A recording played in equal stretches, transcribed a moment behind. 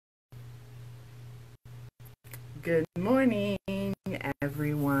Good morning,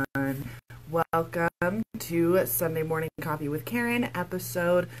 everyone. Welcome to Sunday Morning Coffee with Caryn,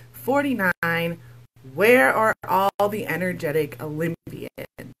 episode 49. Where are all the energetic Olympians?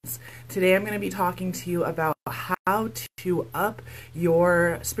 Today I'm going to be talking to you about how to up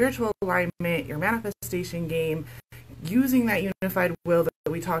your spiritual alignment, your manifestation game, using that unified will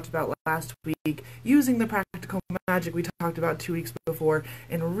that we talked about last week, using the practical magic we talked about 2 weeks before,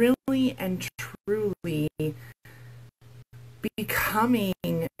 and really and truly becoming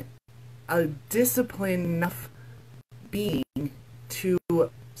a disciplined enough being to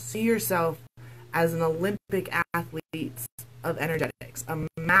see yourself as an Olympic athlete of energetics, a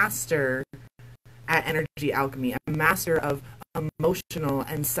master at energy alchemy, a master of emotional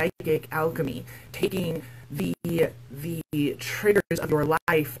and psychic alchemy, taking the triggers of your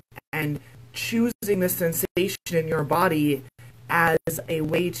life and choosing the sensation in your body as a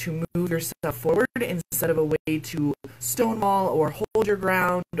way to move yourself forward instead of a way to stonewall or hold your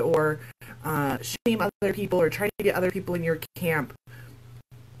ground or shame other people or try to get other people in your camp.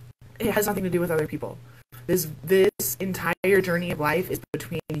 It has nothing to do with other people. This entire journey of life is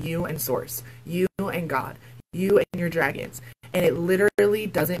between you and Source, you and God, you and your dragons. And it literally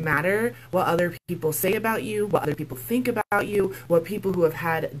doesn't matter what other people say about you, what other people think about you, what people who have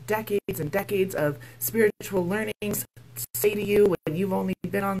had decades and decades of spiritual learnings say to you when you've only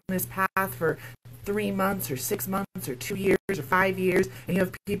been on this path for 3 months or 6 months or 2 years or 5 years, and you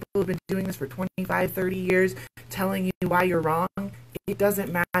have people who have been doing this for 25, 30 years telling you why you're wrong. It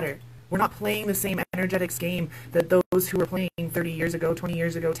doesn't matter. We're not playing the same energetics game that those who were playing 30 years ago, 20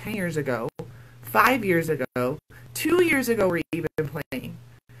 years ago, 10 years ago, 5 years ago, 2 years ago were even playing.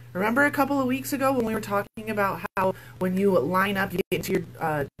 Remember a couple of weeks ago when we were talking about how when you line up, you get into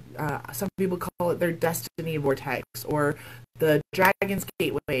your, some people call it their destiny vortex, or the dragon's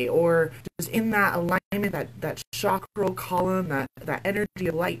gateway, or just in that alignment, that chakral column, that energy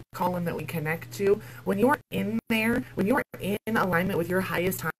of light column that we connect to. When you're in there, when you're in alignment with your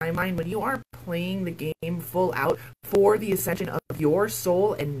highest timeline, when you are playing the game full out for the ascension of your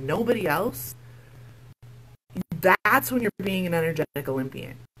soul and nobody else, that's when you're being an energetic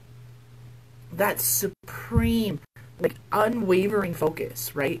Olympian. That supreme, like unwavering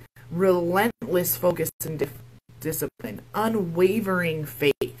focus, right? Relentless focus and discipline, unwavering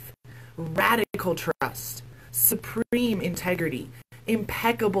faith, radical trust, supreme integrity,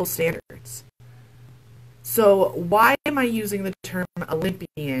 impeccable standards. So why am I using the term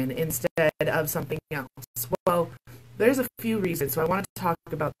Olympian instead of something else? Well, there's a few reasons, so I want to talk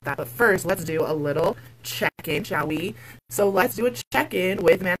about that. But first, let's do a little check-in, shall we? So let's do a check-in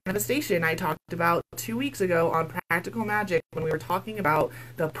with manifestation. I talked about 2 weeks ago on Practical Magic when we were talking about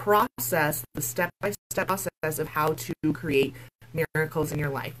the process, the step-by-step process of how to create miracles in your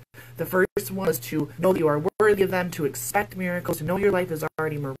life. The first one was to know that you are worthy of them, to expect miracles, to know your life is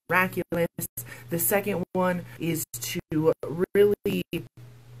already miraculous. The second one is to really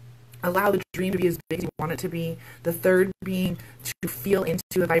allow the dream to be as big as you want it to be. The third being to feel into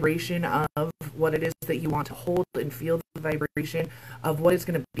the vibration of what it is that you want to hold and feel the vibration of what it's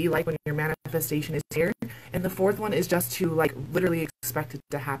going to be like when your manifestation is here. And the fourth one is just to literally expect it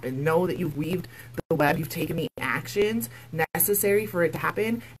to happen. Know that you've weaved the web, you've taken the actions necessary for it to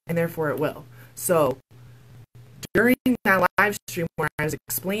happen, and therefore it will. So during that live stream where I was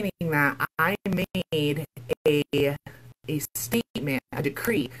explaining that, I made a statement, a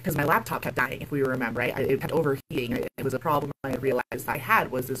decree, because my laptop kept dying, if we remember, right? It kept overheating. It was a problem I realized I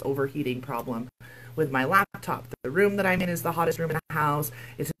had, was this overheating problem with my laptop. The room that I'm in is the hottest room in the house.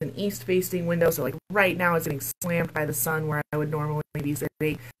 It's an east-facing window, so right now it's getting slammed by the sun where I would normally be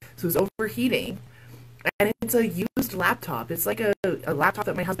sitting. So it was overheating. And it's a used laptop. It's like a laptop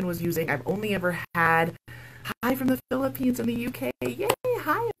that my husband was using. I've only ever had, hi from the Philippines and the UK. Yay,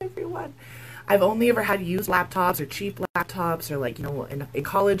 hi everyone. I've only ever had used laptops or cheap laptops, or in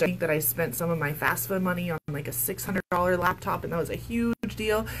college I think that I spent some of my FAFSA money on a $600 laptop, and that was a huge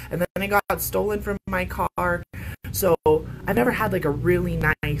deal, and then it got stolen from my car. So I've never had a really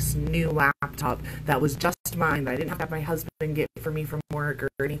nice new laptop that was just mine, that I didn't have to have my husband get for me from work or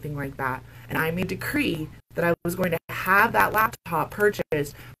anything like that. And I made a decree that I was going to have that laptop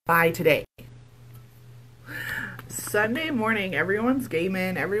purchased by today. Sunday morning, everyone's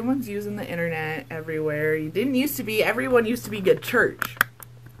gaming, everyone's using the internet everywhere. Everyone used to be at church.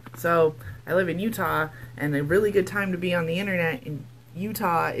 So I live in Utah, and a really good time to be on the internet in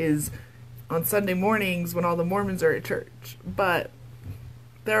Utah is on Sunday mornings when all the Mormons are at church. But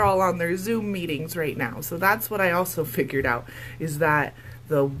they're all on their Zoom meetings right now. So that's what I also figured out, is that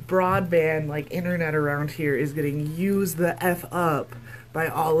the broadband internet around here is getting used the F up by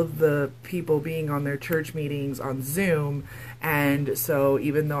all of the people being on their church meetings on Zoom. And so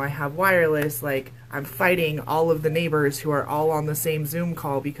even though I have wireless, like, I'm fighting all of the neighbors who are all on the same Zoom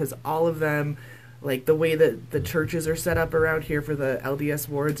call, because all of them, like, the way that the churches are set up around here for the LDS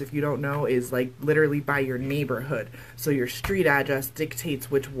wards, if you don't know, is like literally by your neighborhood. So your street address dictates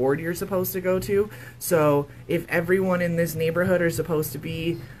which ward you're supposed to go to. So if everyone in this neighborhood are supposed to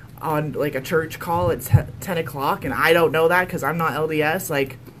be on like a church call at 10 o'clock and I don't know that because I'm not LDS,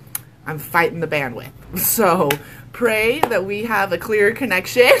 like, I'm fighting the bandwidth. So pray that we have a clear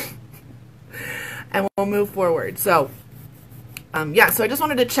connection and we'll move forward. So yeah, so I just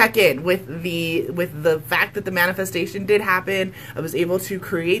wanted to check in with the fact that the manifestation did happen. I was able to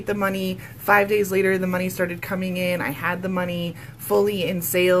create the money. 5 days later, the money started coming in. I had the money fully in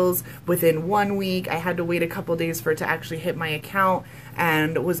sales within 1 week. I had to wait a couple days for it to actually hit my account,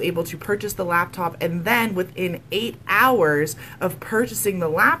 and was able to purchase the laptop. And then within 8 hours of purchasing the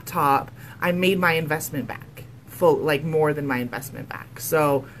laptop, I made my investment back, like more than my investment back.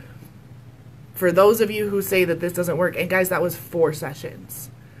 So for those of you who say that this doesn't work, and guys, that was 4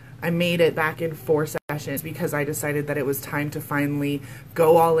 sessions. I made it back in 4 sessions because I decided that it was time to finally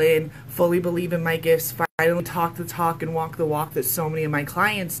go all in, fully believe in my gifts, finally talk the talk and walk the walk that so many of my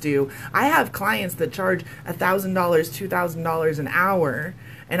clients do. I have clients that charge $1,000, $2,000 an hour,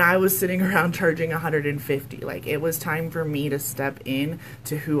 and I was sitting around charging $150. Like, it was time for me to step in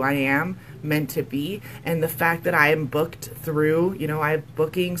to who I am meant to be. And the fact that I am booked through, you know, I have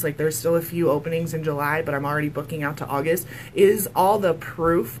bookings, like there's still a few openings in July, but I'm already booking out to August, is all the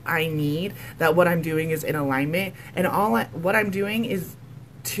proof I need that what I'm doing is in alignment. And what I'm doing is,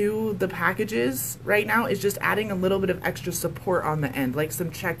 to the packages right now, is just adding a little bit of extra support on the end, like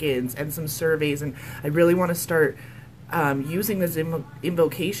some check-ins and some surveys. And I really want to start using these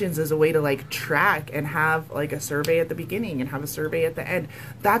invocations as a way to like track and have like a survey at the beginning and have a survey at the end.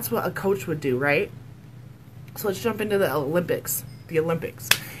 That's what a coach would do, right? So let's jump into the Olympics.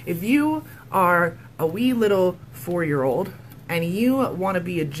 If you are a wee little 4-year-old and you want to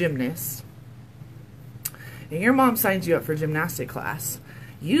be a gymnast, and your mom signs you up for gymnastic class,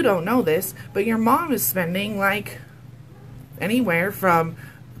 you don't know this, but your mom is spending like anywhere from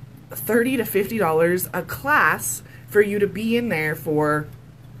 $30 to $50 a class for you to be in there for,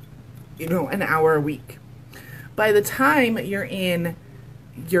 you know, an hour a week. By the time you're 8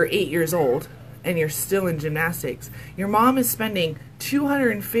 years old and you're still in gymnastics, your mom is spending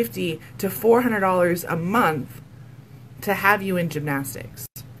 $250 to $400 a month to have you in gymnastics.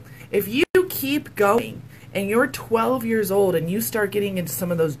 If you keep going and you're 12 years old and you start getting into some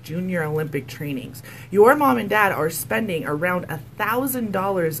of those junior Olympic trainings, your mom and dad are spending around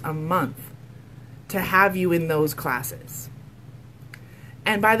 $1,000 a month to have you in those classes.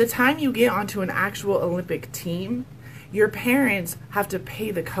 And by the time you get onto an actual Olympic team, your parents have to pay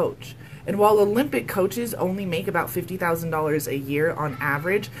the coach. And while Olympic coaches only make about $50,000 a year on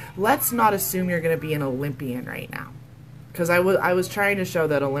average, let's not assume you're going to be an Olympian right now. Because I was trying to show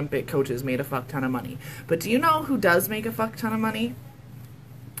that Olympic coaches made a fuck ton of money. But do you know who does make a fuck ton of money?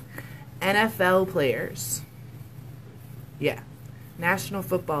 NFL players. Yeah. National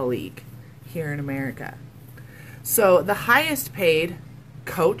Football League here in America. So the highest paid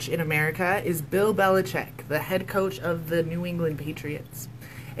coach in America is Bill Belichick, the head coach of the New England Patriots.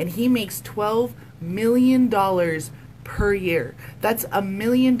 And he makes $12 million per year. That's $1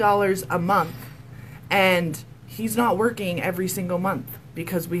 million a month. And he's not working every single month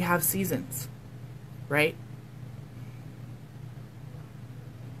because we have seasons, right?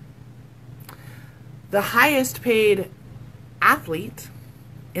 The highest paid athlete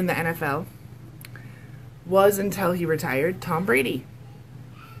in the NFL was, until he retired, Tom Brady,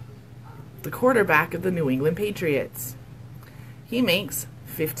 the quarterback of the New England Patriots. He makes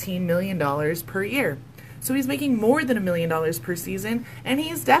 $15 million per year. So he's making more than $1 million per season, and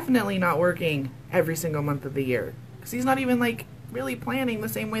he's definitely not working every single month of the year because he's not even like really planning the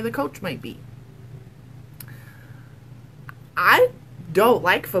same way the coach might be. I don't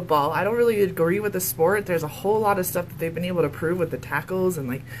like football. I don't really agree with the sport. There's a whole lot of stuff that they've been able to prove with the tackles and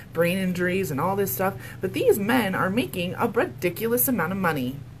like brain injuries and all this stuff, but these men are making a ridiculous amount of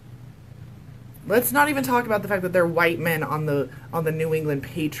money. Let's not even talk about the fact that they're white men on the New England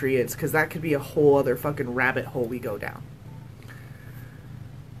Patriots, because that could be a whole other fucking rabbit hole we go down.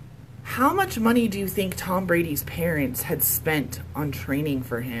 How much money do you think Tom Brady's parents had spent on training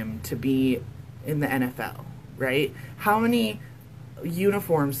for him to be in the NFL, right? How many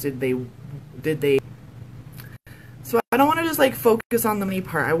uniforms did they So I don't want to just like focus on the money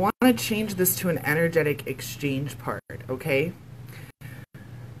part. I want to change this to an energetic exchange part, okay?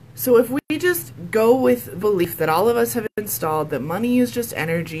 So if we just go with belief that all of us have installed that money is just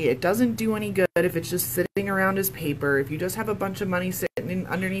energy, it doesn't do any good if it's just sitting around as paper. If you just have a bunch of money sitting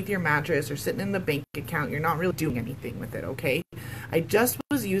underneath your mattress or sitting in the bank account, you're not really doing anything with it, okay? I just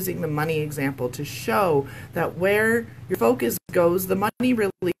was using the money example to show that where your focus goes, the money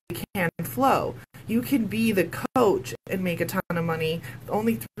really can flow. You can be the coach and make a ton of money,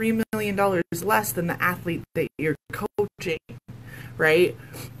 only $3 million less than the athlete that you're coaching. Right?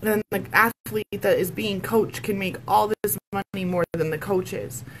 And the athlete that is being coached can make all this money more than the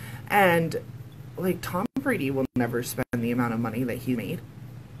coaches. And like Tom Brady will never spend the amount of money that he made.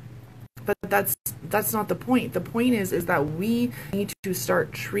 But that's not the point. The point is that we need to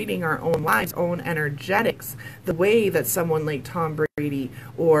start treating our own lives, own energetics, the way that someone like Tom Brady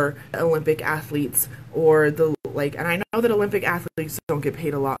or Olympic athletes or and I know that Olympic athletes don't get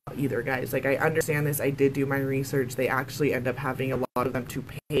paid a lot either, guys. Like, I understand this. I did do my research. They actually end up having a lot of them to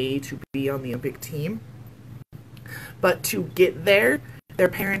pay to be on the Olympic team. But to get there, their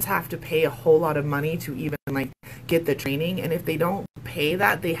parents have to pay a whole lot of money to even get the training, and if they don't pay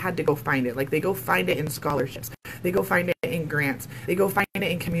that, they had to go find it. Like, they go find it in scholarships, they go find it in grants, they go find it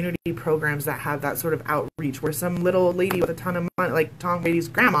in community programs that have that sort of outreach, where some little lady with a ton of money, like Tom Brady's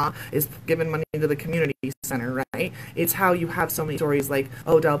grandma, is giving money to the community center, right? It's how you have so many stories like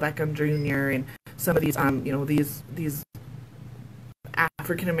Odell Beckham Jr. and some of these these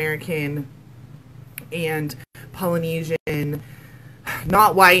African American and Polynesian,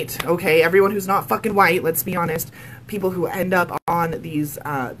 not white, okay, everyone who's not fucking white, let's be honest, people who end up on these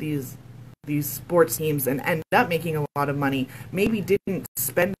sports teams and end up making a lot of money, maybe didn't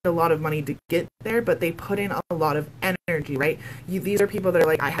spend a lot of money to get there, but they put in a lot of energy, right? These are people that are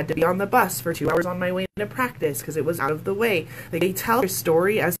like, I had to be on the bus for 2 hours on my way to practice because it was out of the way. Like, they tell their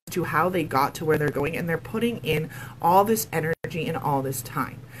story as to how they got to where they're going, and they're putting in all this energy and all this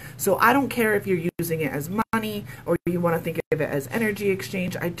time. So I don't care if you're using it as money or you want to think of it as energy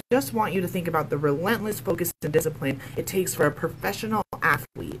exchange. I just want you to think about the relentless focus and discipline it takes for a professional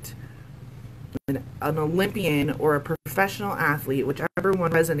athlete, an Olympian or a professional athlete, whichever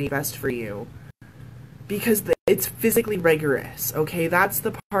one resonates best for you, because it's physically rigorous, okay? That's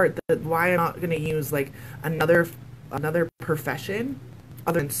the part that why I'm not going to use like another profession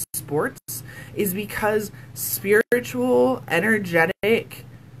other than sports, is because spiritual, energetic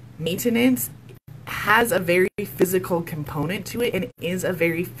maintenance has a very physical component to it and is a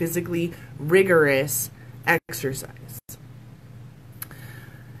very physically rigorous exercise.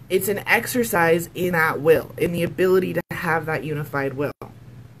 It's an exercise in that will, in the ability to have that unified will.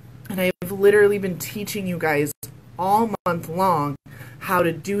 And I've literally been teaching you guys all month long how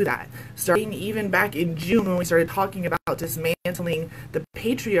to do that. Starting even back in June when we started talking about dismantling the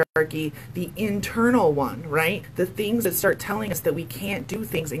patriarchy, the internal one, right? The things that start telling us that we can't do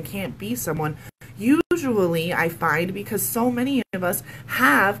things and can't be someone. Usually I find because so many of us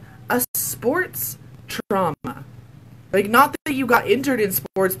have a sports trauma. Like, not that you got injured in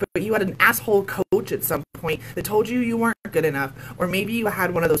sports, but you had an asshole coach at some point that told you you weren't good enough. Or maybe you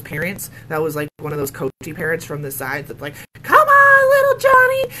had one of those parents that was like one of those coachy parents from the side that's like, come on, little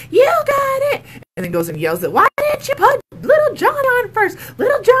Johnny, you got it. And then goes and yells at, why didn't you put little Johnny on first?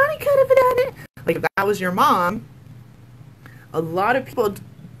 Little Johnny could have done it. Like, if that was your mom, a lot of people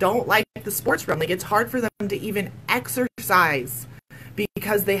don't like the sports realm. Like, it's hard for them to even exercise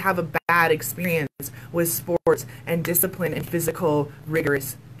because they have a bad experience with sports and discipline and physical,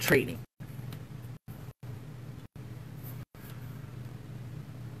 rigorous training.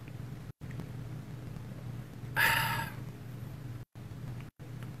 I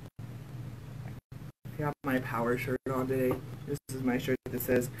got my power shirt on today. This is my shirt that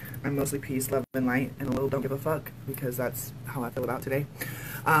says, I'm mostly peace, love, and light, and a little don't give a fuck, because that's how I feel about today.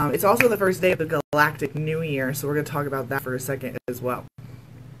 It's also the first day of the Galactic New Year, so we're going to talk about that for a second as well.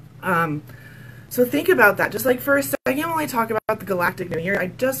 So think about that. Just like for a second when I talk about the Galactic New Year, I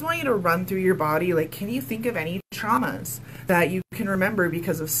just want you to run through your body. Like, can you think of any traumas that you can remember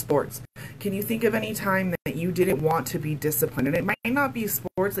because of sports? Can you think of any time that you didn't want to be disciplined? And it might not be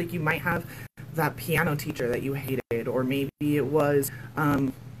sports. Like, you might have that piano teacher that you hated, or maybe it was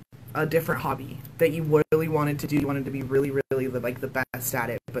a different hobby that you really wanted to do. You wanted to be really, really like the best at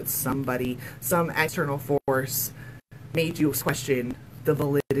it, but some external force made you question the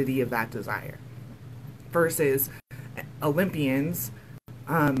validity of that desire. Versus Olympians,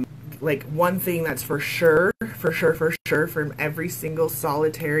 like, one thing that's for sure from every single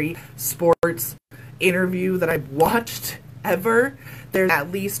solitary sports interview that I've watched ever, there's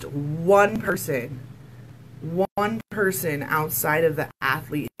at least one person outside of the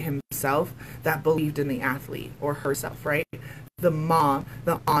athlete himself that believed in the athlete or herself, right? the mom,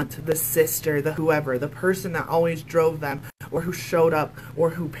 the aunt, the sister, the whoever, the person that always drove them or who showed up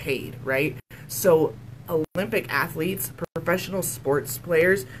or who paid, right? So Olympic athletes, professional sports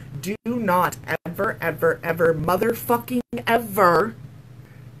players, do not ever, ever, ever, motherfucking ever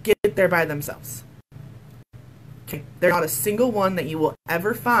get there by themselves. Okay? There's not a single one that you will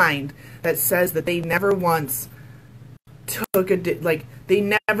ever find that says that they never once they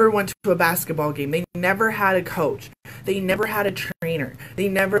never went to a basketball game. They never had a coach. They never had a trainer. They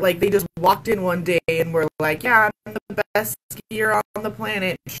never, they just walked in one day and were like, yeah, I'm the best skier on the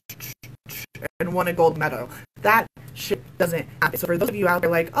planet, and won a gold medal. That shit doesn't happen. So for those of you out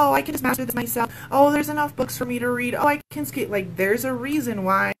there like, oh, I can just master this myself. Oh, there's enough books for me to read. Oh, I can skate. There's a reason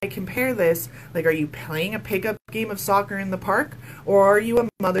why I compare this. Are you playing a pickup game of soccer in the park? Or are you a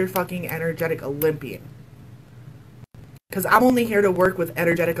motherfucking energetic Olympian? Because I'm only here to work with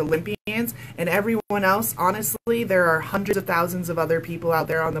energetic Olympians, and everyone else, honestly, there are hundreds of thousands of other people out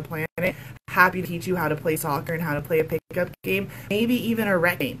there on the planet happy to teach you how to play soccer and how to play a pickup game, maybe even a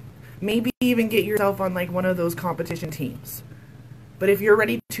rec game. Maybe even get yourself on one of those competition teams. But if you're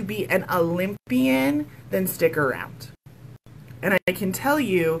ready to be an Olympian, then stick around. And I can tell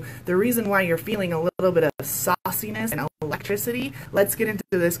you the reason why you're feeling a little bit of sauciness and electricity. Let's get into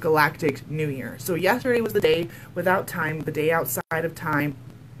this galactic new year. So yesterday was the day without time, the day outside of time,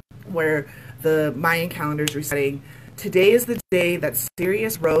 where the Mayan calendar is resetting. Today is the day that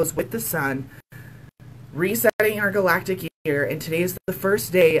Sirius rose with the sun, resetting our galactic year, and today is the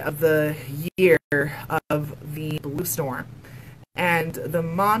first day of the year of the blue storm. And the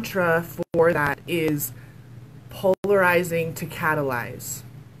mantra for that is polarizing to catalyze.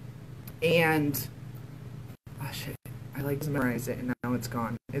 And shit, I like to memorize it, and now it's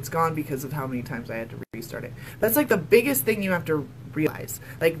gone. It's gone because of how many times I had to restart it. That's the biggest thing you have to realize.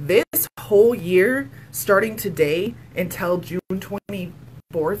 This whole year, starting today until June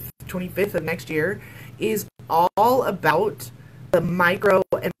 24th, 25th of next year, is all about the micro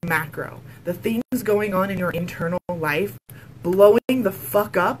and macro. The things going on in your internal life blowing the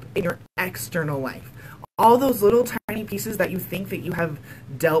fuck up in your external life. All those little tiny pieces that you think that you have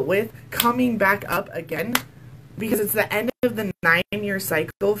dealt with coming back up again, because it's the end of the 9-year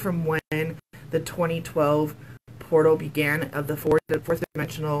cycle from when the 2012 portal began of the fourth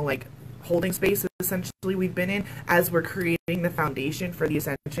dimensional holding space essentially we've been in, as we're creating the foundation for the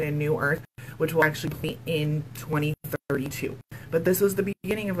ascension in New Earth, which will actually be in 2032. But this was the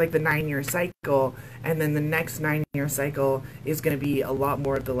beginning of the 9-year cycle, and then the next 9-year cycle is going to be a lot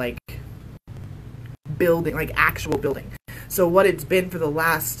more of the building, actual building. So what it's been for the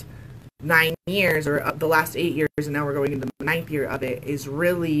last 9 years, or the last 8 years, and now we're going into the 9th year of it, is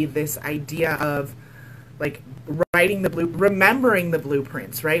really this idea of writing remembering the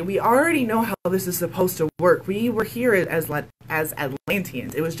blueprints, right? We already know how this is supposed to work. We were here as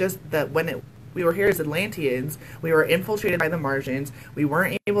Atlanteans. It was just that when we were here as Atlanteans, we were infiltrated by the Martians. We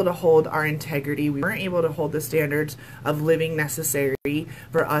weren't able to hold our integrity. We weren't able to hold the standards of living necessary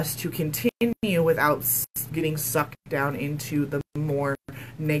for us to continue without getting sucked down into the more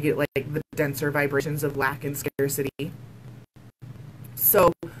negative, the denser vibrations of lack and scarcity.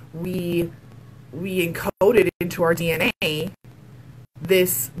 So we encoded into our DNA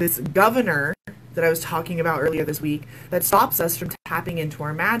this governor that I was talking about earlier this week that stops us from tapping into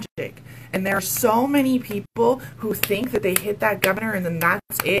our magic. And there are so many people who think that they hit that governor and then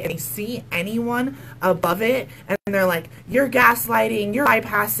that's it, and they see anyone above it and they're like, you're gaslighting, you're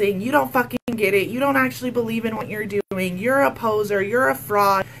bypassing, you don't fucking get it, you don't actually believe in what you're doing, you're a poser, you're a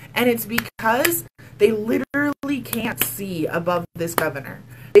fraud. And it's because they literally can't see above this governor.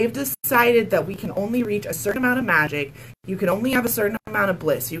 They've decided that we can only reach a certain amount of magic, you can only have a certain amount of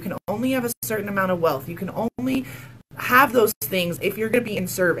bliss, you can only have a certain amount of wealth, you can only have those things if you're going to be in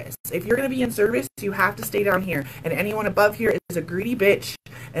service. If you're going to be in service, you have to stay down here. And anyone above here is a greedy bitch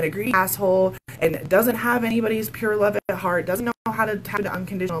and a greedy asshole and doesn't have anybody's pure love at heart, doesn't know how to tap into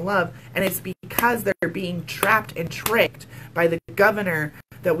unconditional love. And it's because they're being trapped and tricked by the governor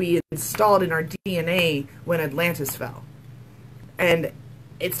that we installed in our DNA when Atlantis fell. And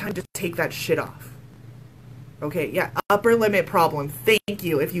it's time to take that shit off. Okay, yeah, upper limit problem. Thank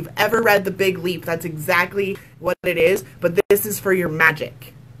you. If you've ever read The Big Leap, that's exactly what it is. But this is for your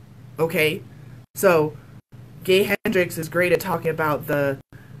magic. Okay? So, Gay Hendricks is great at talking about the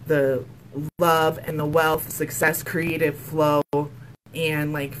love and the wealth, success, creative flow,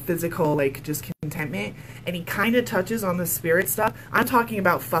 and physical, just contentment. And he kind of touches on the spirit stuff. I'm talking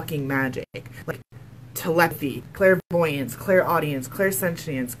about fucking magic. Telepathy, clairvoyance, clairaudience,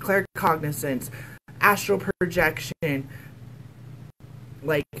 clairsentience, claircognizance, astral projection,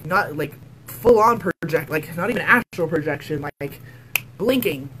 full-on project, like not even astral projection, like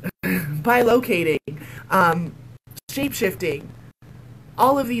blinking, bilocating, shape-shifting,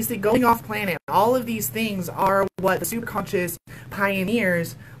 all of these things, going off planet, all of these things are what the superconscious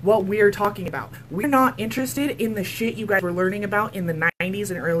pioneers, what we're talking about. We're not interested in the shit you guys were learning about in the 90s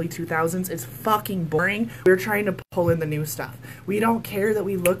and early 2000s. It's fucking boring. We're trying to pull in the new stuff. We don't care that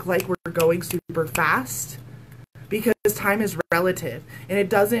we look like we're going super fast, because time is relative. And it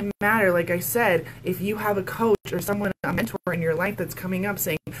doesn't matter, like I said, if you have a coach or someone, a mentor in your life that's coming up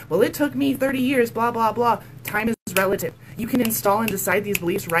saying, well, it took me 30 years, blah, blah, blah. Time is relative. You can install and decide these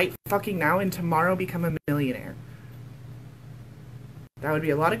beliefs right fucking now and tomorrow become a millionaire. That would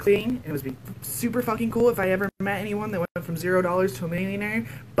be a lot of cleaning. It would be super fucking cool if I ever met anyone that went from $0 to a millionaire,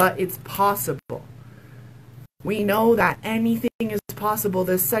 but it's possible. We know that anything is possible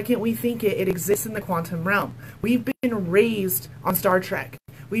the second we think it exists in the quantum realm. We've been raised on Star Trek.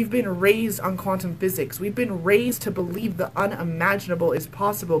 We've been raised on quantum physics. We've been raised to believe the unimaginable is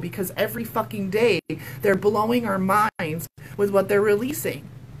possible because every fucking day they're blowing our minds with what they're releasing.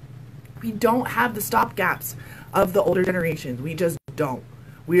 We don't have the stopgaps of the older generations. We just don't.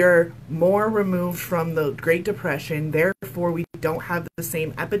 We are more removed from the Great Depression, therefore we don't have the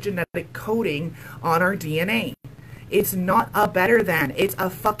same epigenetic coding on our DNA. It's not a better than, it's a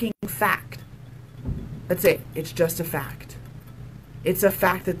fucking fact. That's it. It's just a fact. It's a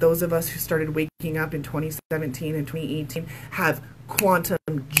fact that those of us who started waking up in 2017 and 2018 have quantum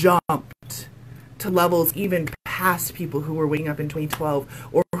jumped to levels even past people who were waking up in 2012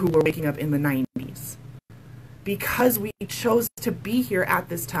 or who were waking up in the 90s. Because we chose to be here at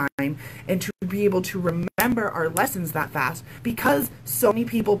this time and to be able to remember our lessons that fast, because so many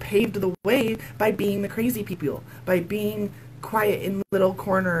people paved the way by being the crazy people, by being quiet in little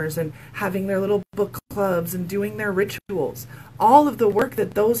corners and having their little book clubs and doing their rituals. All of the work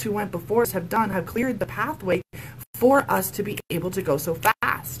that those who went before us have done have cleared the pathway for us to be able to go so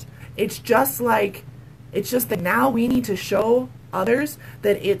fast. It's just that now we need to show others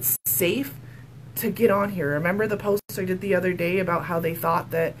that it's safe to get on here. Remember the post I did the other day about how they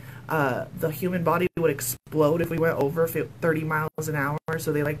thought that the human body would explode if we went over 30 miles an hour,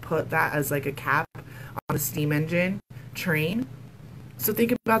 so they like put that as like a cap on a steam engine train. So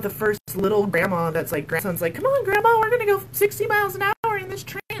think about the first little grandma that's like, grandson's like, come on grandma, we're gonna go 60 miles an hour in this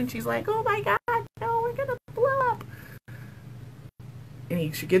train, and she's like, oh my god, no, we're gonna blow up.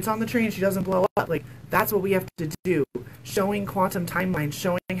 And she gets on the train, she doesn't blow up. Like, that's what we have to do. Showing quantum timelines,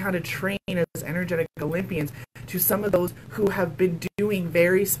 showing how to train as energetic Olympians to some of those who have been doing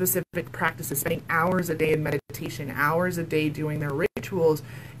very specific practices, spending hours a day in meditation, hours a day doing their rituals.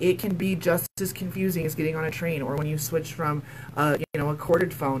 It can be just as confusing as getting on a train, or when you switch from a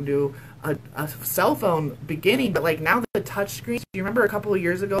corded phone to a cell phone beginning, but like now the touch screens. Do you remember a couple of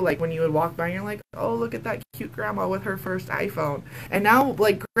years ago, like when you would walk by and you're like, oh, look at that cute grandma with her first iPhone, and now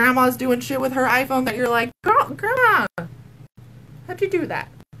like grandma's doing shit with her iPhone that you're like, grandma, how'd you do that?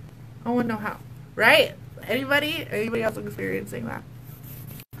 I want to know how. Right? Anybody else experiencing that?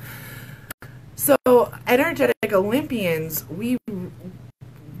 So energetic Olympians,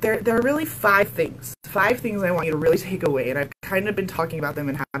 there are really five things I want you to really take away, and I've kind of been talking about them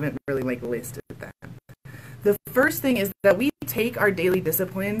and haven't really like listed them. The first thing is that we take our daily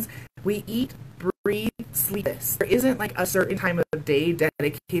disciplines, we eat, breathe, sleep this. There isn't like a certain time of day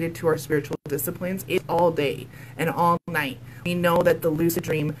dedicated to our spiritual disciplines. It's all day and all night. We know that the lucid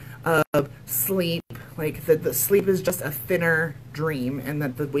dream of sleep, like the sleep is just a thinner dream, and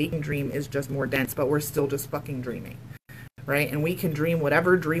that the waking dream is just more dense, but we're still just fucking dreaming. Right? And we can dream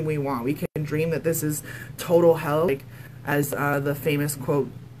whatever dream we want. We can dream that this is total hell, like as the famous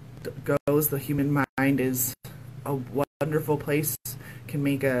quote goes, the human mind is a wonderful place, can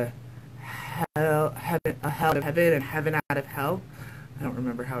make a hell out of heaven and heaven out of hell. I don't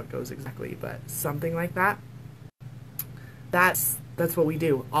remember how it goes exactly, but something like that. That's what we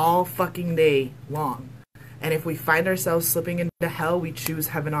do all fucking day long. And if we find ourselves slipping into hell, we choose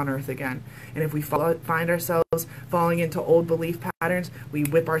heaven on earth again. And if we find ourselves falling into old belief patterns, we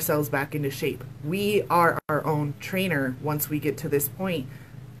whip ourselves back into shape. We are our own trainer once we get to this point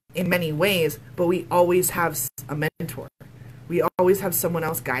in many ways, but we always have a mentor. We always have someone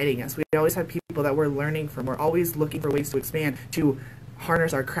else guiding us. We always have people that we're learning from. We're always looking for ways to expand, to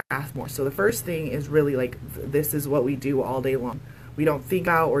harness our craft more. So the first thing is really like, this is what we do all day long. We don't think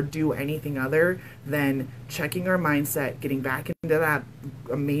out or do anything other than checking our mindset, getting back into that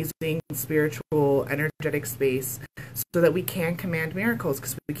amazing spiritual, energetic space so that we can command miracles.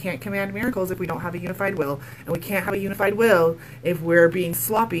 Because we can't command miracles if we don't have a unified will. And we can't have a unified will if we're being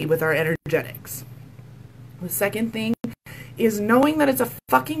sloppy with our energetics. The second thing is knowing that it's a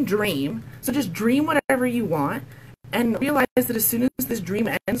fucking dream. So just dream whatever you want and realize that as soon as this dream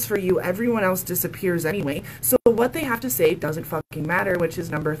ends for you, everyone else disappears anyway. So what they have to say doesn't fucking matter, which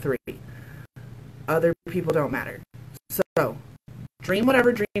is number 3. Other people don't matter. So dream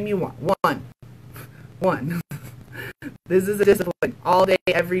whatever dream you want. One. This is a discipline. All day,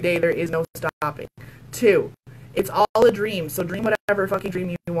 every day, there is no stopping. 2. It's all a dream, so dream whatever fucking dream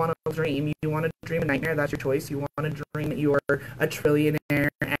you want to dream. You want to dream a nightmare, that's your choice. You want to dream that you're a trillionaire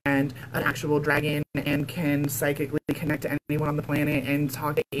and an actual dragon and can psychically connect to anyone on the planet and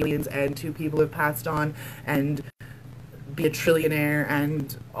talk to aliens and to people who've passed on and be a trillionaire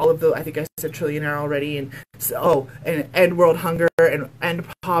and all of the, I think I said trillionaire already, and so, and end world hunger and end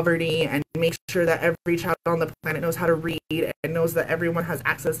poverty and make sure that every child on the planet knows how to read and knows that everyone has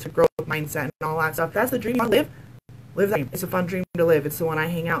access to growth mindset and all that stuff. That's the dream you want to live. Live that dream. It's a fun dream to live. It's the one I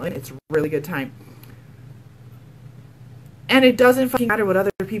hang out in. It's a really good time. And it doesn't fucking matter what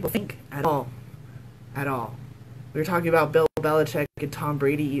other people think at all. At all. We were talking about Bill Belichick and Tom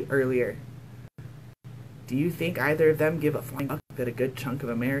Brady earlier. Do you think either of them give a flying fuck that a good chunk of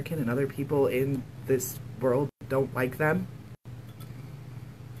American and other people in this world don't like them?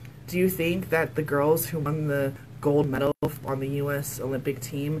 Do you think that the girls who won the gold medal on the U.S. Olympic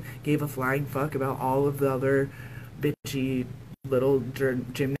team gave a flying fuck about all of the other bitchy little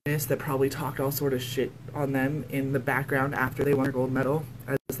gymnasts that probably talked all sort of shit on them in the background after they won their gold medal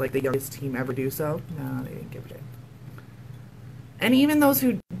as like the youngest team ever do so? No, they didn't give a shit. And even those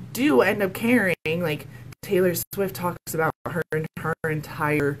who do end up caring, like Taylor Swift talks about her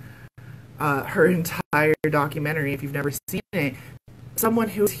entire documentary, if you've never seen it. Someone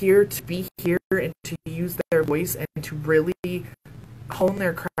who's here to be here and to use their voice and to really hone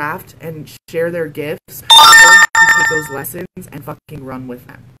their craft and share their gifts, they're going to take those lessons and fucking run with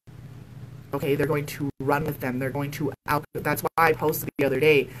them. Okay, they're going to run with them. They're going to that's why I posted the other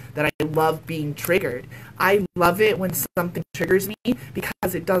day that I love being triggered. I love it when something triggers me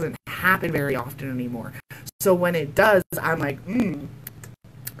because it doesn't happen very often anymore. So when it does, I'm like,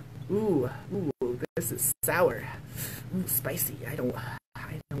 ooh, this is sour. Ooh, spicy. I don't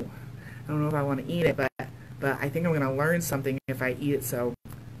know if I want to eat it, but I think I'm gonna learn something if I eat it. So,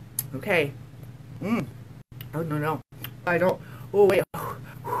 okay. Oh no, I don't. Oh wait.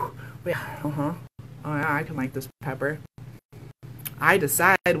 Oh yeah, I can like this pepper. I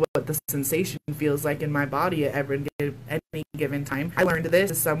decide what the sensation feels like in my body at any given time. I learned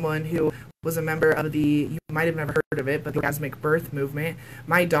this as someone who was a member of you might have never heard of it, but the orgasmic birth movement.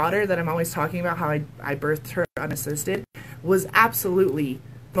 My daughter, that I'm always talking about how I birthed her unassisted, was absolutely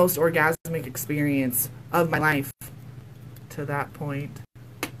the most orgasmic experience of my life to that point.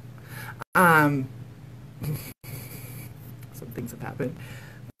 Some things have happened.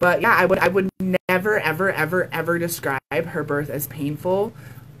 But yeah, I would never, ever describe her birth as painful.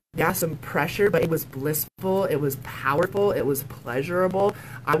 Yeah, some pressure, but it was blissful, it was powerful, it was pleasurable.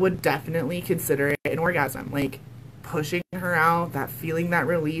 I would definitely consider it an orgasm. Like, pushing her out, that feeling, that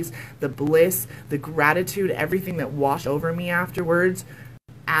release, the bliss, the gratitude, everything that washed over me afterwards,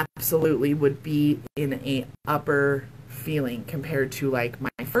 absolutely would be in a upper feeling compared to like my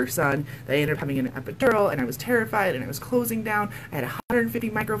first son that I ended up having an epidural and I was terrified and I was closing down. I had 150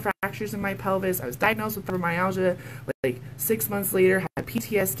 microfractures in my pelvis. I was diagnosed with fibromyalgia like 6 months later, had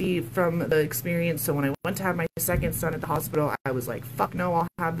PTSD from the experience. So when I went to have my second son at the hospital, I was like, fuck no, I'll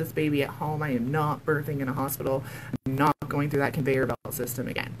have this baby at home. I am not birthing in a hospital. I'm not going through that conveyor belt system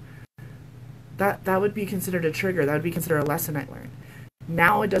again. That would be considered a trigger. That would be considered a lesson I learned.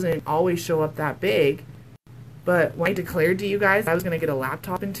 Now it doesn't always show up that big. But when I declared to you guys I was going to get a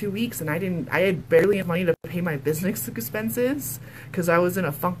laptop in 2 weeks, and I had barely enough money to pay my business expenses because I was in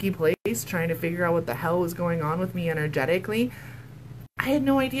a funky place trying to figure out what the hell was going on with me energetically. I had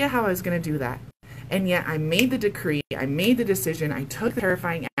no idea how I was going to do that. And yet I made the decree, I made the decision, I took the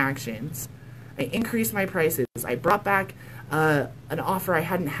terrifying actions, I increased my prices, I brought back an offer I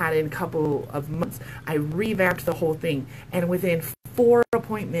hadn't had in a couple of months. I revamped the whole thing, and within 4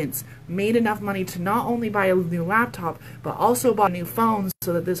 appointments, made enough money to not only buy a new laptop, but also bought a new phone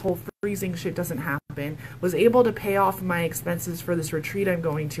so that this whole freezing shit doesn't happen, was able to pay off my expenses for this retreat I'm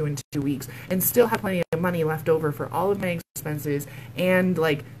going to in 2 weeks, and still have plenty of money left over for all of my expenses and,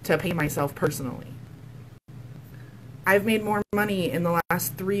 like, to pay myself personally. I've made more money in the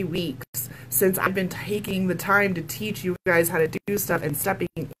last 3 weeks since I've been taking the time to teach you guys how to do stuff and stepping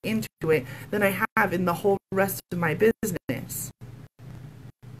into it than I have in the whole rest of my business.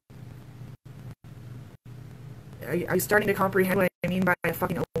 Are you starting to comprehend what I mean by a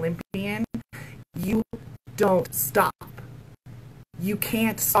fucking Olympian? You don't stop. You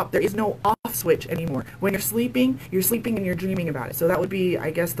can't stop. There is no off switch anymore. When you're sleeping and you're dreaming about it. So that would be,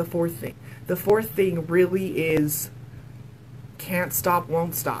 I guess, the fourth thing. The fourth thing really is can't stop,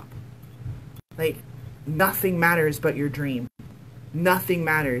 won't stop. Like, nothing matters but your dream. Nothing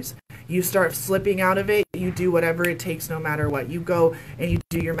matters. You start slipping out of it, you do whatever it takes no matter what. You go and you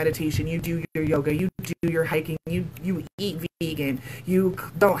do your meditation, you do your yoga, you do your hiking, you eat vegan, you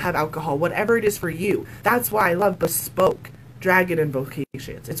don't have alcohol, whatever it is for you. That's why I love bespoke dragon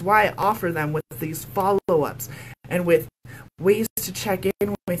invocations. It's why I offer them with these follow-ups and with ways to check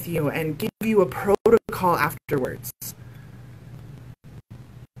in with you and give you a protocol afterwards.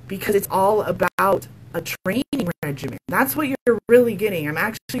 Because it's all about a training regimen. That's what you're really getting. I'm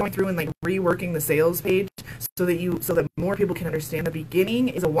actually going through and like reworking the sales page so that more people can understand. The beginning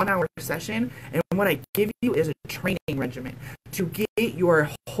is a 1-hour session, and what I give you is a training regimen to get your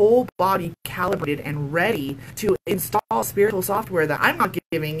whole body calibrated and ready to install spiritual software that I'm not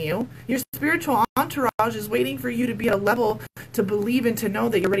giving you. Your spiritual entourage is waiting for you to be at a level to believe and to know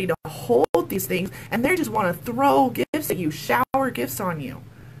that you're ready to hold these things, and they just want to throw gifts at you, shower gifts on you,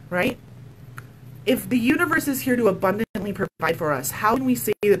 right? If the universe is here to abundantly provide for us, how can we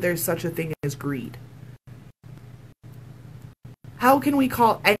say that there's such a thing as greed? How can we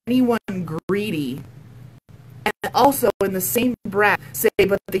call anyone greedy and also in the same breath say,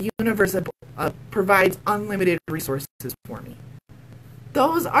 but the universe provides unlimited resources for me?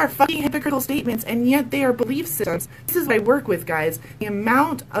 Those are fucking hypocritical statements, and yet they are belief systems. This is what I work with, guys. The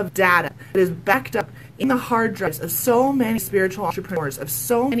amount of data that is backed up in the hard drives of so many spiritual entrepreneurs, of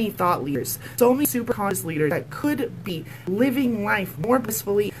so many thought leaders, so many super conscious leaders that could be living life more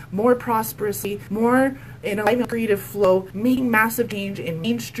blissfully, more prosperously, more in a creative flow, making massive change in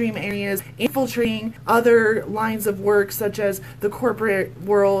mainstream areas, infiltrating other lines of work such as the corporate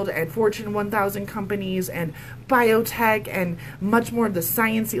world and Fortune 1000 companies and biotech and much more of the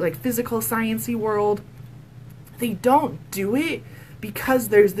sciencey, like physical sciencey world. They don't do it because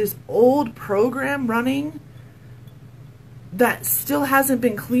there's this old program running that still hasn't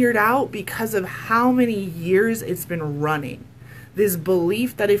been cleared out because of how many years it's been running. This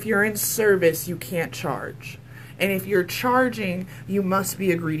belief that if you're in service, you can't charge. And if you're charging, you must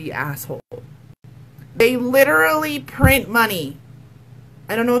be a greedy asshole. They literally print money.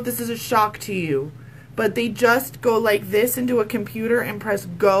 I don't know if this is a shock to you, but they just go like this into a computer and press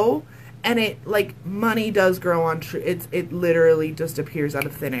go, and it, like, money does grow on it literally just appears out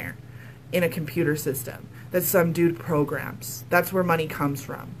of thin air in a computer system that some dude programs. That's where money comes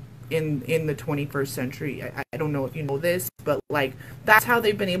from in the 21st century. I don't know if you know this, but like that's how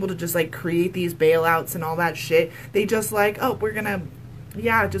they've been able to just like create these bailouts and all that shit. They just like, oh, we're gonna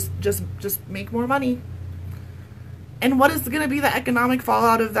just make more money. And what is going to be the economic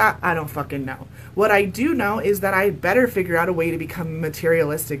fallout of that? I don't fucking know. What I do know is that I better figure out a way to become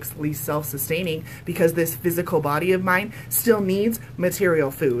materialistically self-sustaining, because this physical body of mine still needs material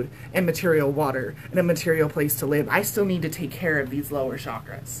food and material water and a material place to live. I still need to take care of these lower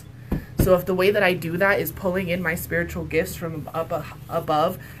chakras. So if the way that I do that is pulling in my spiritual gifts from up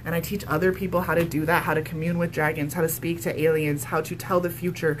above, and I teach other people how to do that, how to commune with dragons, how to speak to aliens, how to tell the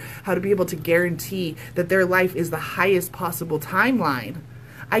future, how to be able to guarantee that their life is the highest possible timeline,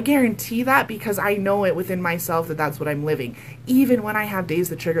 I guarantee that because I know it within myself that that's what I'm living, even when I have days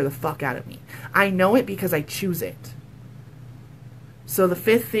that trigger the fuck out of me. I know it because I choose it. So the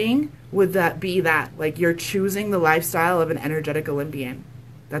fifth thing would that be that, like, you're choosing the lifestyle of an energetic Olympian.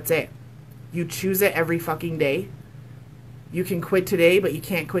 That's it. You choose it every fucking day. You can quit today, but you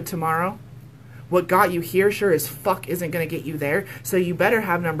can't quit tomorrow. What got you here sure as fuck isn't going to get you there, so you better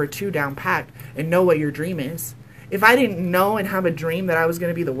have number 2 down packed and know what your dream is. If I didn't know and have a dream that I was going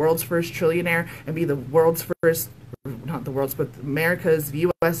to be the world's first trillionaire and be the world's first, not the world's, but America's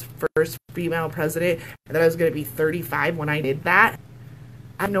U.S. first female president, and that I was going to be 35 when I did that,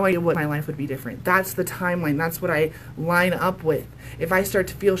 I have no idea what my life would be different. That's the timeline. That's what I line up with. If I start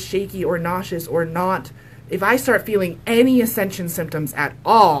to feel shaky or nauseous or not, if I start feeling any ascension symptoms at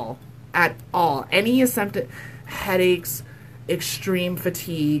all, any symptom, headaches, extreme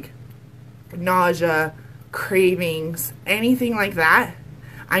fatigue, nausea, cravings, anything like that,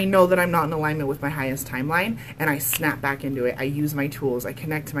 I know that I'm not in alignment with my highest timeline, and I snap back into it. I use my tools. I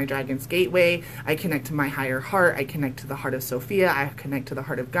connect to my Dragon's Gateway. I connect to my higher heart. I connect to the heart of Sophia. I connect to the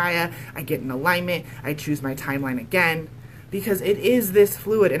heart of Gaia. I get in alignment. I choose my timeline again, because it is this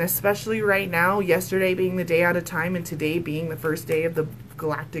fluid, and especially right now, yesterday being the day out of time and today being the first day of the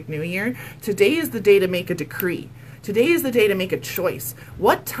Galactic New Year, today is the day to make a decree. Today is the day to make a choice.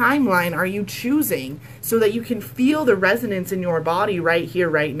 What timeline are you choosing so that you can feel the resonance in your body right here,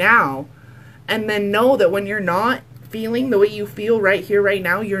 right now, and then know that when you're not feeling the way you feel right here, right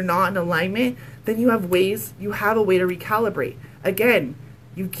now, you're not in alignment, then you have a way to recalibrate. Again,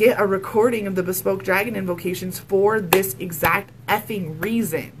 you get a recording of the bespoke dragon invocations for this exact effing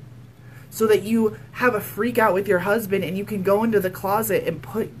reason. So that you have a freak out with your husband and you can go into the closet and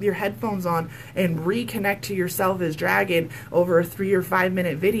put your headphones on and reconnect to yourself as dragon over a 3 or 5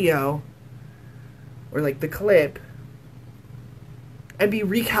 minute video, or like the clip, and be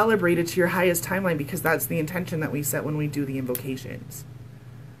recalibrated to your highest timeline, because that's the intention that we set when we do the invocations.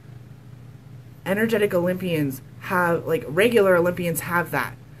 Energetic Olympians have, like, regular Olympians have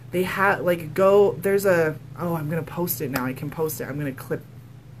that. They have, like, there's a, oh, I'm going to post it now. I can post it. I'm going to clip.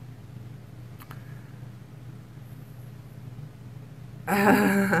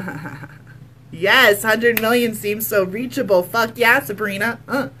 Yes, 100 million seems so reachable. Fuck yeah, Sabrina.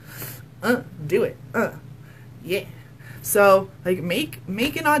 Do it. Yeah. So, like, make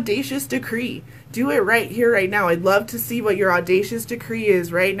an audacious decree. Do it right here, right now. I'd love to see what your audacious decree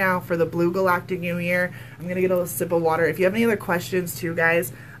is right now for the Blue Galactic New Year. I'm going to get a little sip of water. If you have any other questions, too,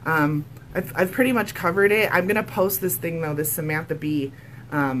 guys, I've pretty much covered it. I'm going to post this thing, though, this Samantha Bee,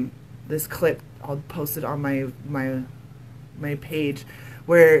 this clip. I'll post it on my page,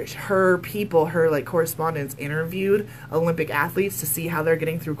 where her like correspondents interviewed Olympic athletes to see how they're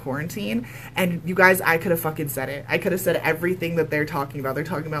getting through quarantine. And you guys, I could have fucking said it. I could have said everything that they're talking about. They're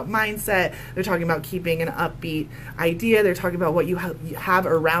talking about mindset. They're talking about keeping an upbeat idea. They're talking about what you have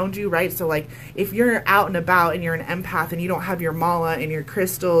around you, right? So, like, if you're out and about and you're an empath and you don't have your mala and your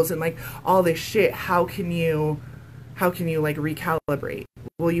crystals and, like, all this shit, how can you like recalibrate?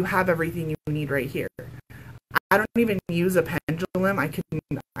 Well, you have everything you need right here. I don't even use a pendulum.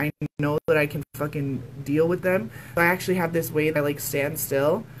 I know that I can fucking deal with them. So I actually have this way that I, like, stand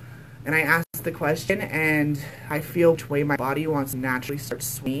still and I ask the question and I feel which way my body wants to naturally start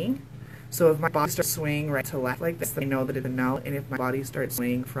swinging. So if my body starts swinging right to left like this, then I know that it's a no. And if my body starts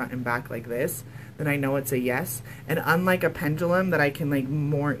swinging front and back like this, then I know it's a yes. And unlike a pendulum that I can, like,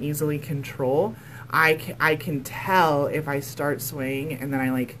 more easily control, I can tell if I start swaying and then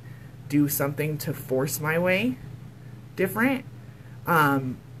I, like, do something to force my way different,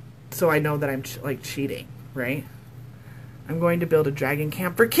 so I know that I'm like cheating, right? I'm going to build a dragon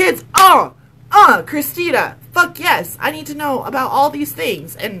camp for kids. Christina, fuck yes, I need to know about all these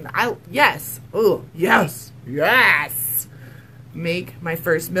things. And yes, make my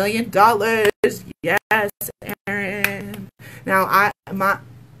first $1 million. Yes, Aaron. Now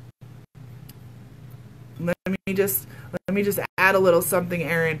let me just add a little something,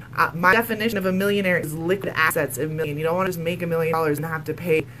 Aaron. My definition of a millionaire is liquid assets of $1 million. You don't want to just make $1 million and have to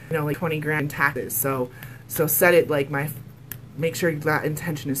pay, like 20 grand in taxes. So set it like make sure that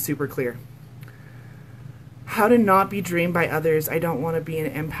intention is super clear. How to not be dreamed by others. I don't want to be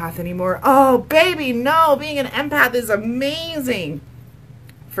an empath anymore. Oh, baby, no. Being an empath is amazing.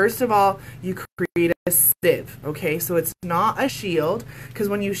 First of all, you create a sieve, okay? So it's not a shield, because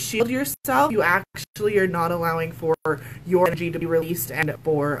when you shield yourself, you actually are not allowing for your energy to be released and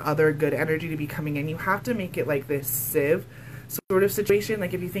for other good energy to be coming in. You have to make it like this sieve sort of situation.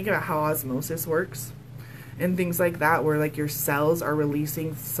 Like, if you think about how osmosis works and things like that, where, like, your cells are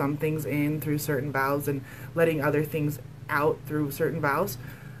releasing some things in through certain valves and letting other things out through certain valves.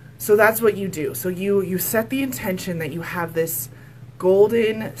 So that's what you do. So you set the intention that you have this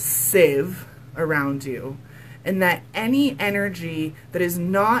golden sieve around you, and that any energy that is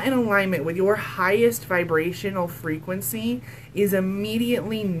not in alignment with your highest vibrational frequency is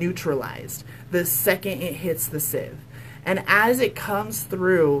immediately neutralized the second it hits the sieve. And as it comes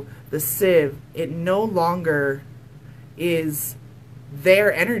through the sieve, it no longer is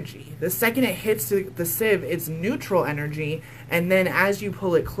their energy. The second it hits the sieve, it's neutral energy, and then as you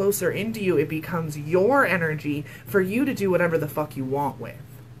pull it closer into you, it becomes your energy for you to do whatever the fuck you want with.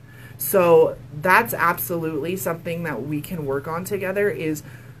 So that's absolutely something that we can work on together, is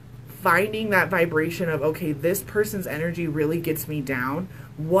finding that vibration of, okay, this person's energy really gets me down.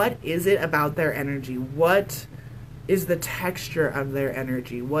 What is it about their energy? What is the texture of their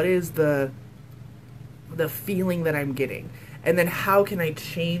energy? What is the feeling that I'm getting? And then how can I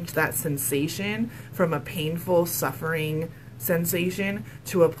change that sensation from a painful, suffering sensation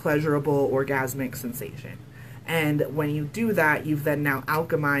to a pleasurable, orgasmic sensation? And when you do that, you've then now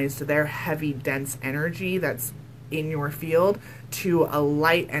alchemized their heavy, dense energy that's in your field to a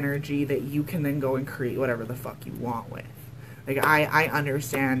light energy that you can then go and create whatever the fuck you want with. Like, I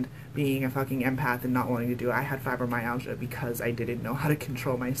understand being a fucking empath and not wanting to do it. I had fibromyalgia because I didn't know how to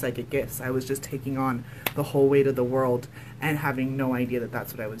control my psychic gifts. I was just taking on the whole weight of the world and having no idea that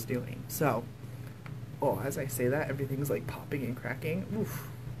that's what I was doing. So, as I say that, everything's like popping and cracking. Oof.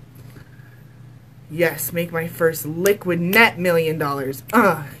 Yes, make my first liquid net $1 million.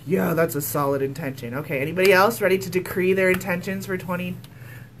 Yeah, that's a solid intention. Okay, anybody else ready to decree their intentions for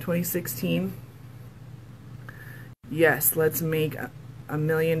 2016? Yes, let's make $1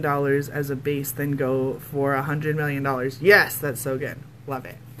 million as a base, then go for $100 million. Yes, that's so good. Love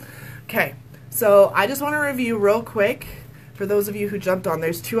it. Okay, so I just want to review real quick for those of you who jumped on.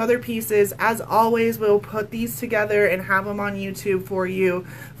 There's 2 other pieces. As always, we'll put these together and have them on YouTube for you.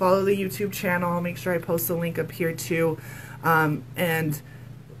 Follow the YouTube channel. I'll make sure I post the link up here too. And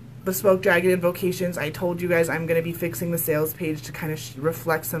Bespoke Dragon Invocations, I told you guys I'm going to be fixing the sales page to kind of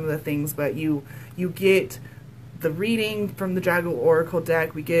reflect some of the things, but you get the reading from the Dragon Oracle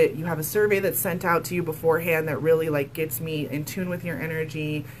deck. You have a survey that's sent out to you beforehand that really like gets me in tune with your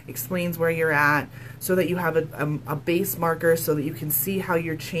energy, explains where you're at, so that you have a base marker so that you can see how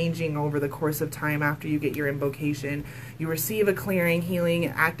you're changing over the course of time after you get your invocation. You receive a clearing, healing,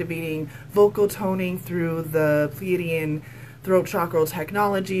 activating, vocal toning through the Pleiadian throat chakra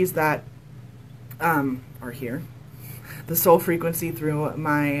technologies that are here. The soul frequency through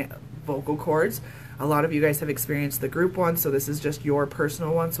my vocal cords. A lot of you guys have experienced the group one, so this is just your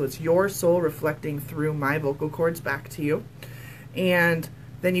personal one. So it's your soul reflecting through my vocal cords back to you. And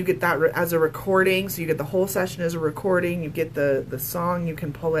then you get that as a recording, so you get the whole session as a recording. You get the song, you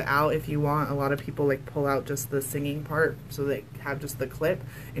can pull it out if you want. A lot of people like pull out just the singing part, so they have just the clip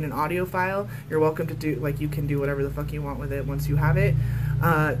in an audio file. You're welcome to do, like, you can do whatever the fuck you want with it once you have it.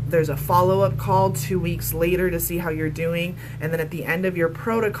 There's a follow-up call 2 weeks later to see how you're doing, and then at the end of your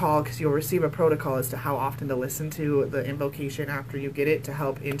protocol, because you'll receive a protocol as to how often to listen to the invocation after you get it to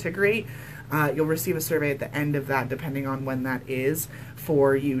help integrate. You'll receive a survey at the end of that, depending on when that is,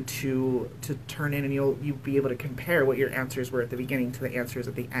 for you to turn in, and you'll be able to compare what your answers were at the beginning to the answers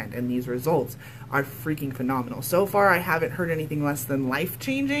at the end. And these results are freaking phenomenal. So far, I haven't heard anything less than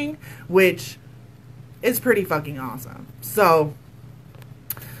life-changing, which is pretty fucking awesome. So,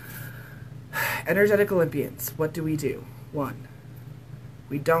 energetic Olympians, what do? 1,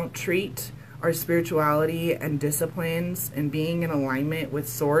 we don't treat our spirituality and disciplines and being in alignment with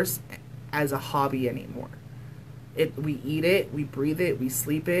Source as a hobby anymore. We eat it, we breathe it, we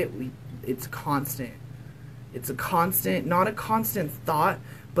sleep it, it's constant. It's a constant, not a constant thought,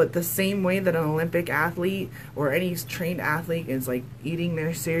 but the same way that an Olympic athlete or any trained athlete is like eating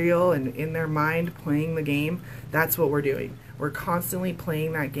their cereal and in their mind playing the game, that's what we're doing. We're constantly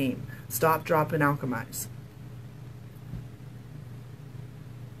playing that game. Stop, drop, and alchemize.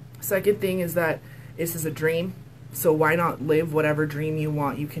 Second thing is that this is a dream. So why not live whatever dream you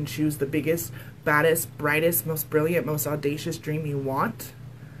want? You can choose the biggest, baddest, brightest, most brilliant, most audacious dream you want.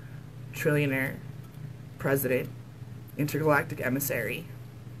 Trillionaire, president, intergalactic emissary,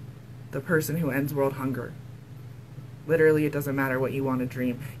 the person who ends world hunger. Literally, it doesn't matter what you want to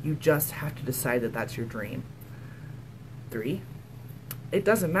dream. You just have to decide that that's your dream. 3, it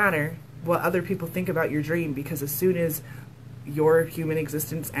doesn't matter what other people think about your dream, because as soon as your human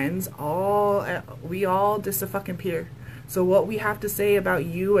existence ends, we all dis-a-fucking-peer. So what we have to say about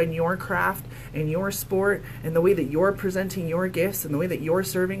you and your craft and your sport and the way that you're presenting your gifts and the way that you're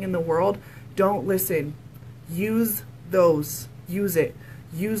serving in the world, don't listen. Use those. Use it.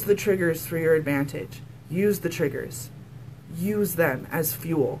 Use the triggers for your advantage. Use the triggers. Use them as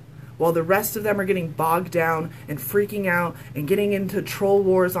fuel. While the rest of them are getting bogged down and freaking out and getting into troll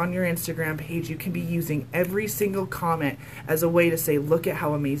wars on your Instagram page, you can be using every single comment as a way to say, look at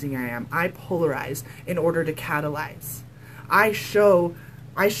how amazing I am. I polarize in order to catalyze. I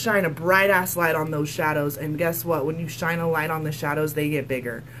shine a bright-ass light on those shadows, and guess what? When you shine a light on the shadows, they get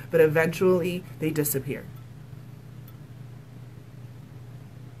bigger. But eventually, they disappear.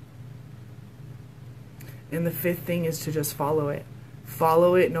 And the 5th thing is to just follow it.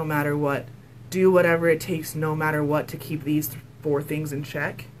 Follow it no matter what. Do whatever it takes no matter what to keep these 4 things in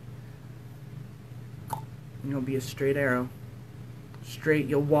check. And you'll be a straight arrow. Straight,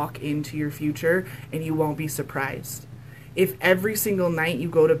 you'll walk into your future and you won't be surprised. If every single night you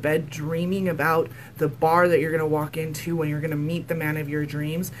go to bed dreaming about the bar that you're going to walk into when you're going to meet the man of your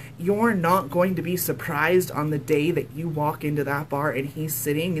dreams, you're not going to be surprised on the day that you walk into that bar and he's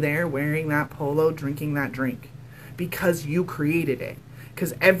sitting there wearing that polo, drinking that drink. Because you created it.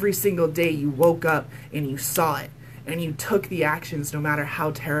 Because every single day you woke up and you saw it. And you took the actions no matter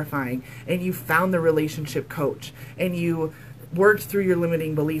how terrifying. And you found the relationship coach. And you worked through your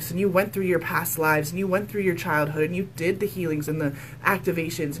limiting beliefs, and you went through your past lives, and you went through your childhood, and you did the healings and the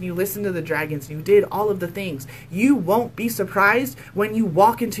activations, and you listened to the dragons, and you did all of the things. You won't be surprised when you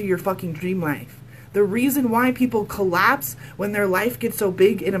walk into your fucking dream life. The reason why people collapse when their life gets so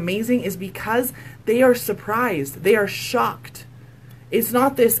big and amazing is because they are surprised. They are shocked. It's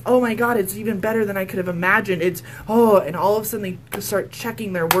not this, oh my God, it's even better than I could have imagined. It's, oh, and all of a sudden they start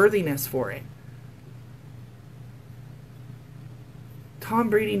checking their worthiness for it. Tom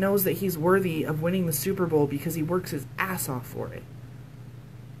Brady knows that he's worthy of winning the Super Bowl because he works his ass off for it.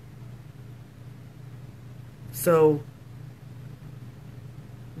 So,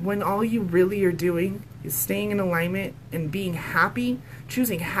 when all you really are doing is staying in alignment and being happy,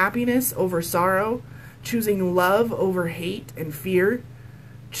 choosing happiness over sorrow, choosing love over hate and fear,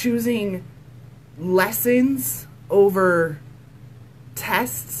 choosing lessons over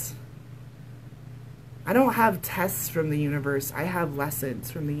tests. I don't have tests from the universe. I have lessons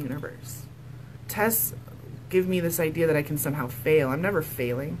from the universe. Tests give me this idea that I can somehow fail. I'm never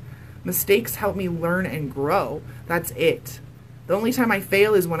failing. Mistakes help me learn and grow. That's it. The only time I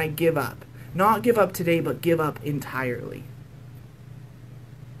fail is when I give up. Not give up today, but give up entirely.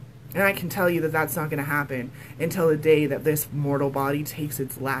 And I can tell you that that's not going to happen until the day that this mortal body takes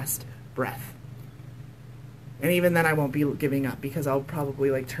its last breath. And even then I won't be giving up because I'll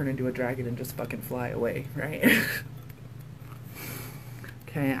probably like turn into a dragon and just fucking fly away, right?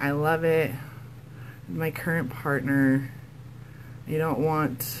 Okay, I love it. My current partner, I don't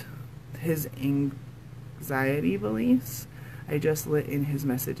want his anxiety beliefs. I just lit in his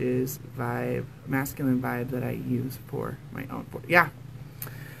messages vibe, masculine vibe that I use for my own. Yeah.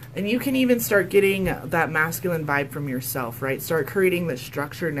 And you can even start getting that masculine vibe from yourself, right? Start creating the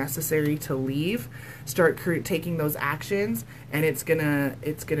structure necessary to leave. Start taking those actions, and it's gonna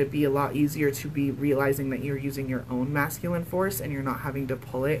be a lot easier to be realizing that you're using your own masculine force and you're not having to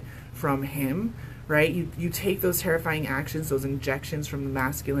pull it from him, right? You take those terrifying actions, those injections from the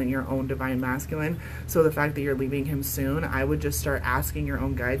masculine, your own divine masculine. So the fact that you're leaving him soon, I would just start asking your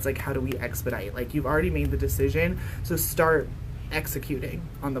own guides, like, how do we expedite? Like, you've already made the decision, so start executing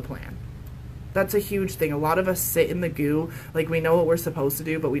on the plan. That's a huge thing. A lot of us sit in the goo, like we know what we're supposed to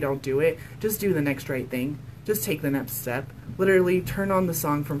do, but we don't do it. Just do the next right thing. Just take the next step. Literally turn on the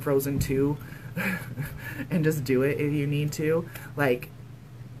song from Frozen 2 and just do it if you need to. Like,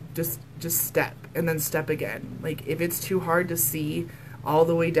 just step and then step again. Like, if it's too hard to see all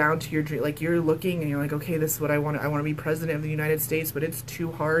the way down to your dream, like you're looking and you're like, okay, this is what I want. I want to be president of the United States, but it's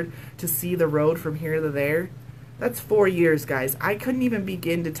too hard to see the road from here to there. That's 4 years, guys. I couldn't even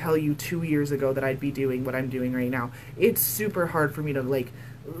begin to tell you 2 years ago that I'd be doing what I'm doing right now. It's super hard for me to, like,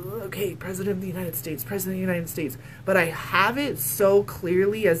 okay, President of the United States, President of the United States. But I have it so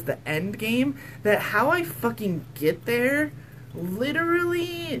clearly as the end game that how I fucking get there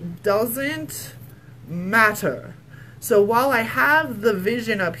literally doesn't matter. So while I have the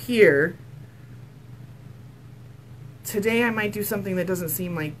vision up here, today I might do something that doesn't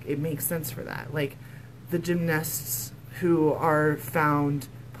seem like it makes sense for that. Like, the gymnasts who are found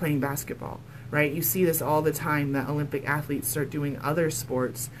playing basketball, right? You see this all the time, that Olympic athletes start doing other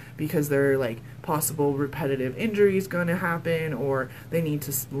sports because they're like possible repetitive injuries going to happen, or they need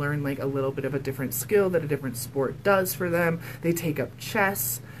to learn like a little bit of a different skill that a different sport does for them. They take up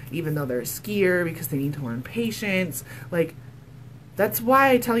chess even though they're a skier because they need to learn patience. Like, that's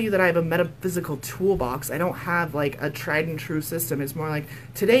why I tell you that I have a metaphysical toolbox. I don't have like a tried and true system. It's more like,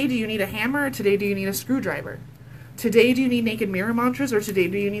 today do you need a hammer, or today do you need a screwdriver? Today do you need naked mirror mantras, or today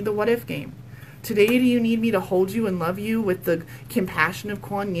do you need the what if game? Today do you need me to hold you and love you with the compassion of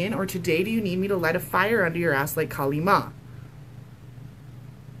Kuan Yin, or today do you need me to light a fire under your ass like Kali Ma?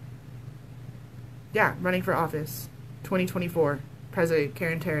 Yeah, running for office. 2024. President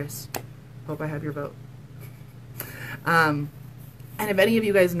Caryn Terrace. Hope I have your vote. And if any of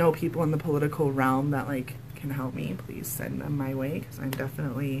you guys know people in the political realm that like can help me, please send them my way, because I'm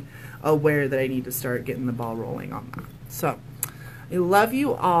definitely aware that I need to start getting the ball rolling on that. So, I love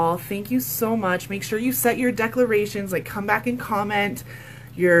you all. Thank you so much. Make sure you set your declarations. Like, come back and comment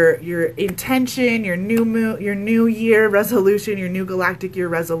your intention, your new year resolution, your new galactic year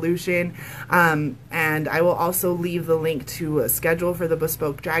resolution. And I will also leave the link to a schedule for the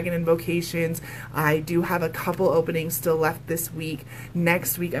bespoke dragon invocations. I do have a couple openings still left this week.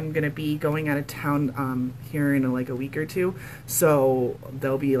 Next week I'm going to be going out of town here in like a week or two, so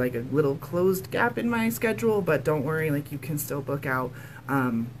there'll be like a little closed gap in my schedule, but don't worry, like, you can still book out.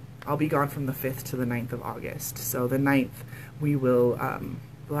 I'll be gone from the 5th to the 9th of August. So the 9th we will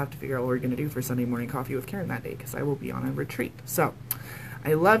we'll have to figure out what we're going to do for Sunday morning coffee with Caryn that day, because I will be on a retreat. So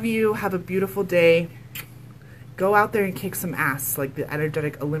I love you. Have a beautiful day. Go out there and kick some ass like the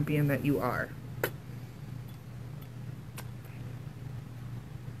energetic Olympian that you are.